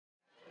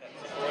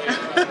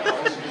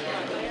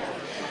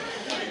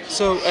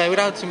So,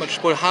 without too much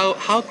spoil,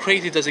 how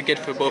crazy does it get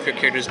for both your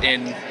characters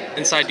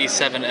inside these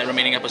 7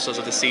 remaining episodes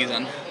of the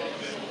season?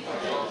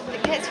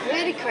 It gets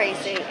really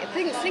crazy. I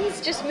think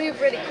things just move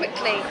really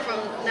quickly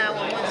from now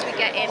on once we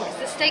get in, because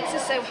the stakes are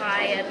so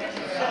high, and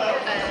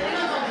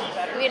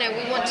we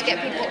want to get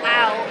people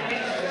out,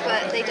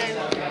 but they don't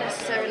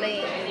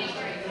necessarily,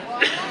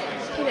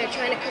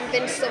 trying to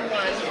convince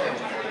someone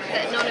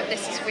that none of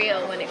this is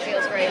real when it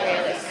feels very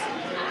real is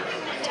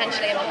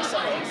potentially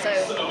impossible. So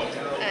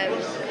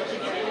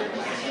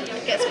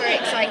it gets very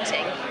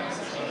exciting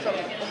from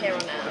here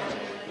on out.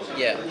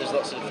 Yeah, there's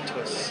lots of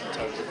twists and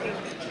turns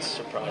and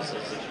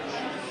surprises,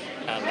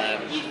 and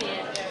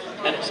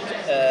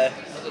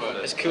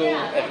it's cool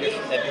if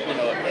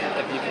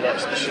you've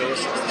watched the show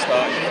since the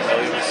start and you're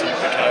familiar with some of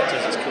the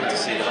characters. It's cool to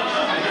see them,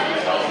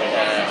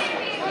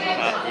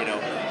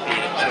 being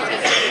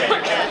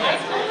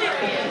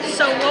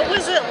So what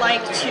was it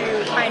like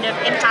to kind of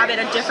inhabit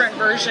a different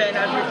version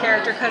of your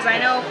character? Because I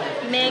know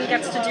Ming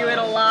gets to do it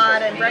a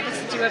lot and Brett gets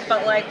to do it,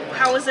 but like,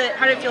 how did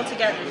it feel to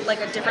get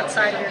like a different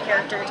side of your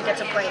character to get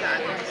to play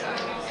that?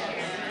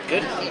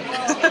 Good.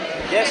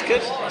 Yeah, it's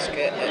good. It's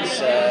good.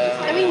 It's.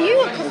 I mean, you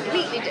are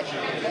completely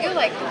different. You're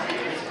like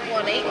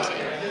 180.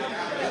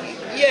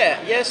 Yeah.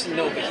 Yes and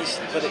no,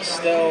 but it's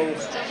still.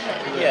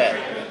 Yeah.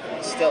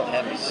 It's still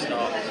him. It's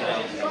not.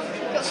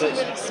 Got some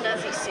really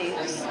snazzy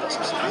suits.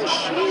 And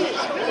shoes.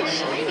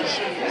 Really shiny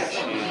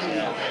shoes.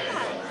 Yeah.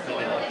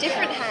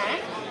 Different hair.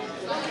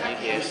 New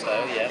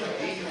hairstyle. Yeah.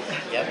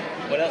 Yep.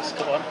 What else?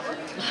 Come on.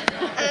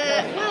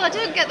 Well, I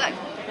don't get that.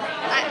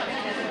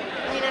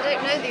 I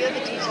don't know the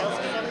other details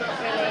because I'm not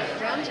really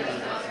around you that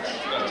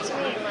much. To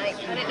me, like, I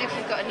don't know if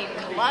you've got a new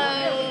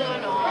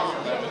cologne or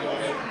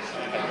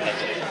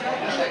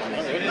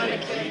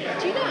mannequin.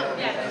 Do you know?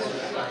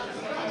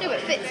 No,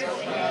 but Fitz.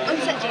 On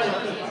set, do you know?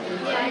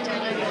 Yeah, I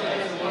don't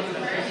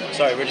know.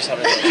 Sorry, we're just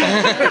having a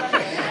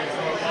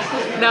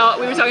Now,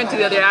 we were talking to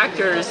the other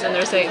actors, and they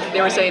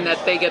were saying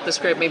that they get the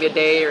script maybe a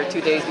day or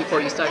 2 days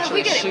before you start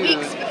We get shooting. it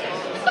weeks before.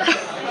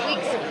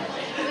 Weeks.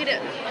 We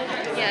don't.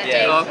 Yeah, Yeah.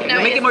 days. Oh, okay. No,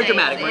 Make it more days.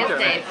 dramatic. It More is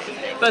dramatic. days.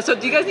 But so,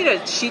 do you guys need a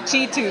cheat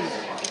sheet to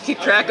keep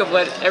track of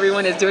what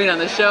everyone is doing on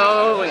the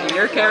show and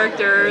your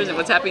characters and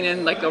what's happening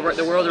in like the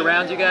world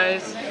around you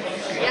guys?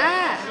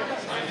 Yeah.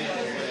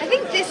 I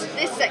think this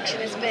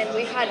section has been,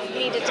 we've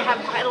needed to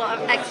have quite a lot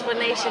of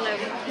explanation of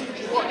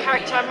what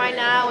character am I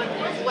now and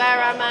where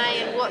am I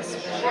and what's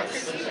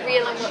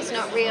real and what's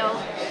not real.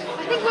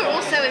 I think we're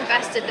also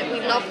invested that we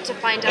love to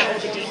find out all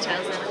the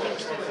details, and I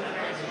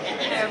think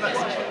there are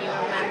something you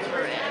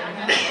remember it.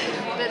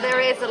 But there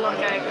is a lot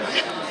going on.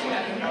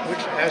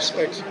 Which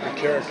aspects of your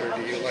character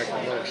do you like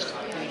the most?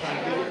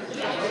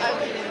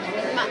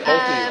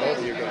 Both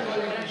of you guys.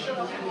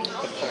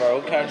 of our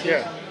own characters.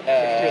 Yeah. What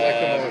do you like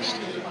the most?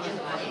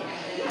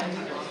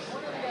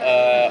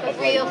 Of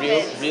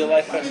like real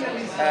life fiction.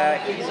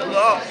 He's a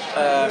lot.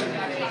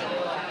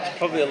 He's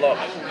probably a lot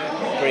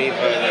braver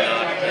than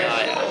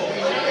I am.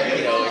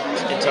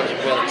 In terms of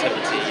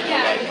relativity.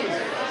 Like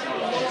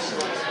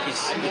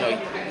he's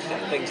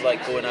things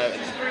like going out in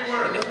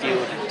the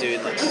field and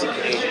doing like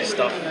secret agent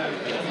stuff.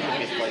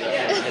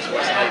 His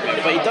worst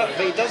nightmare. But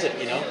he does it.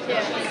 Yeah.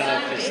 He kind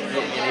of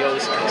he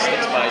always kind of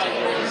sticks by his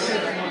rules.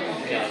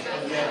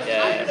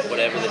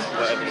 Whatever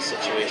the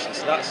situation.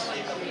 So that's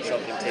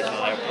something to take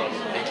higher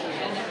probably.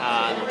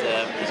 And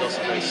he's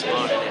also very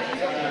smart in it.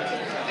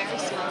 Very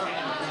smart.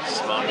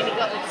 Smart. Really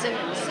got with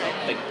Simmons, so.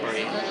 Big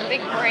brain.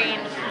 Big brain.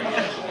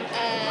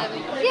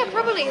 Yeah,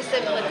 probably a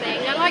similar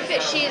thing. I like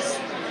that she's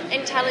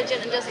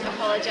intelligent and doesn't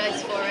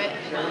apologise for it.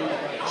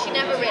 She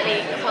never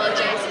really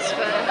apologises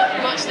for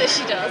much that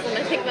she does, and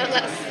I think that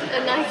that's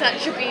a nice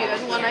attribute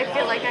and one I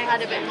feel like I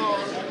had a bit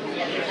more.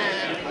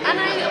 And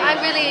I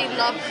really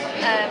love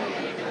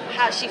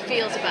how she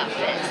feels about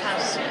Fitz, how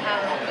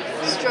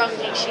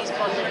strongly she's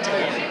bonded to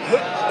him.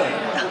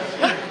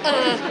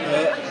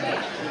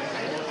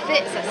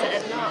 Fitz, I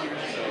said, not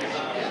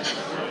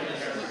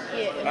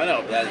you. I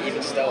know, but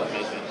even still it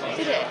made me.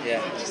 Did it?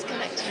 Yeah. Just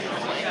connected.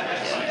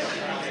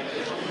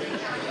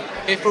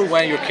 If or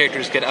when your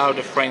characters get out of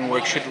the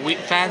framework, should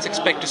fans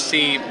expect to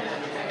see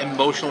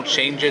emotional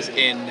changes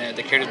in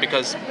the characters?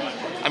 Because,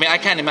 I mean, I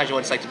can't imagine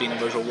what it's like to be in a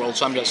virtual world,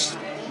 so I'm just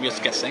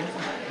guessing.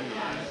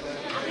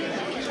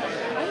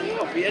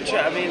 It'll be interesting.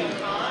 I mean,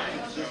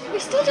 We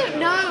still don't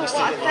know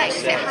what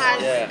effects it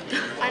has yeah.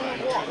 and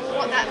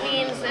what that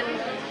means, and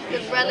the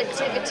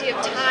relativity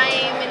of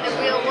time in the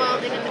real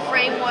world and in the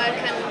framework,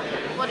 and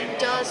what it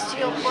does to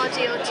your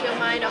body or to your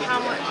mind, or how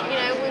much,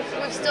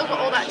 we've still got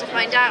all that to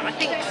find out. I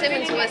think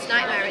Simmons' worst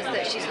nightmare is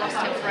that she's lost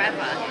him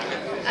forever.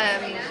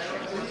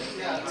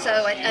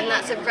 And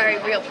that's a very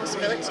real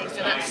possibility.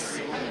 So that's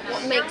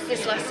what makes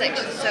this last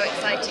section so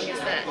exciting, is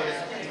that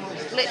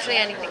literally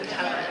anything could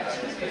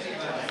happen.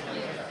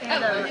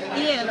 And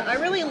Iain, I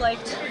really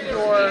liked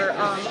your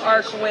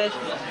arc with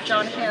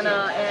John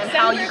Hannah and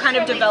how you kind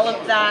of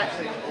developed that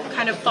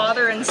kind of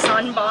father and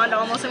son bond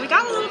almost, and we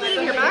got a little bit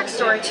of your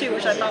backstory too,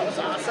 which I thought was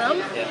awesome.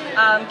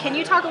 Yeah. Can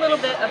you talk a little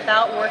bit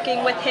about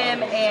working with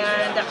him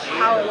and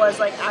how it was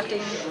like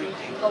acting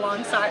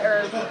alongside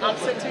or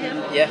opposite to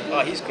him? Yeah,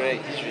 oh, he's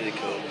great. He's really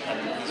cool.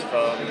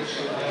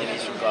 And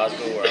he's from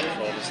Glasgow, where I'm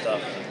from and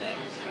stuff.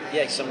 And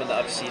yeah, he's someone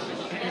that I've seen,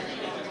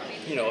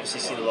 obviously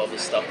seen a lot of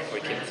his stuff before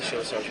he came to the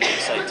show, so I was really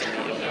excited to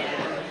meet him.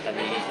 And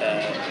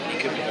he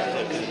couldn't be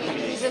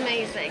He's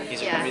amazing.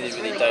 He's yeah, really, it's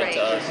really really down great.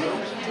 to earth. Did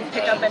you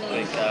pick up any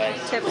Great guy.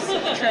 tips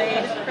of the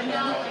trade from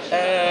him?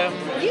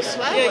 You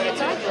swear words,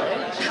 I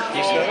thought.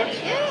 You swear?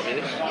 Yeah.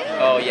 Really? Yeah.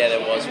 Oh yeah,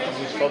 there was. We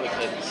probably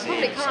couldn't see.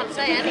 Probably can't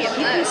say any of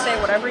You can those. say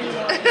whatever you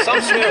want.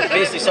 Some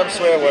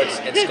swear words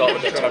in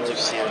Scotland in terms of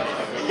seeing. Yeah.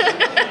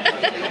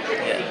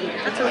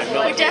 That's what We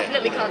like.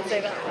 definitely can't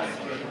say that.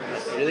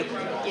 Really?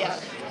 Yeah.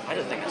 I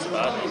don't think it's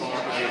bad.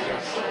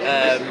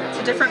 It's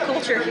a different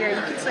culture here.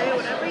 You can say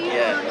whatever you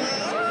Yeah.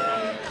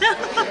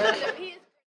 want.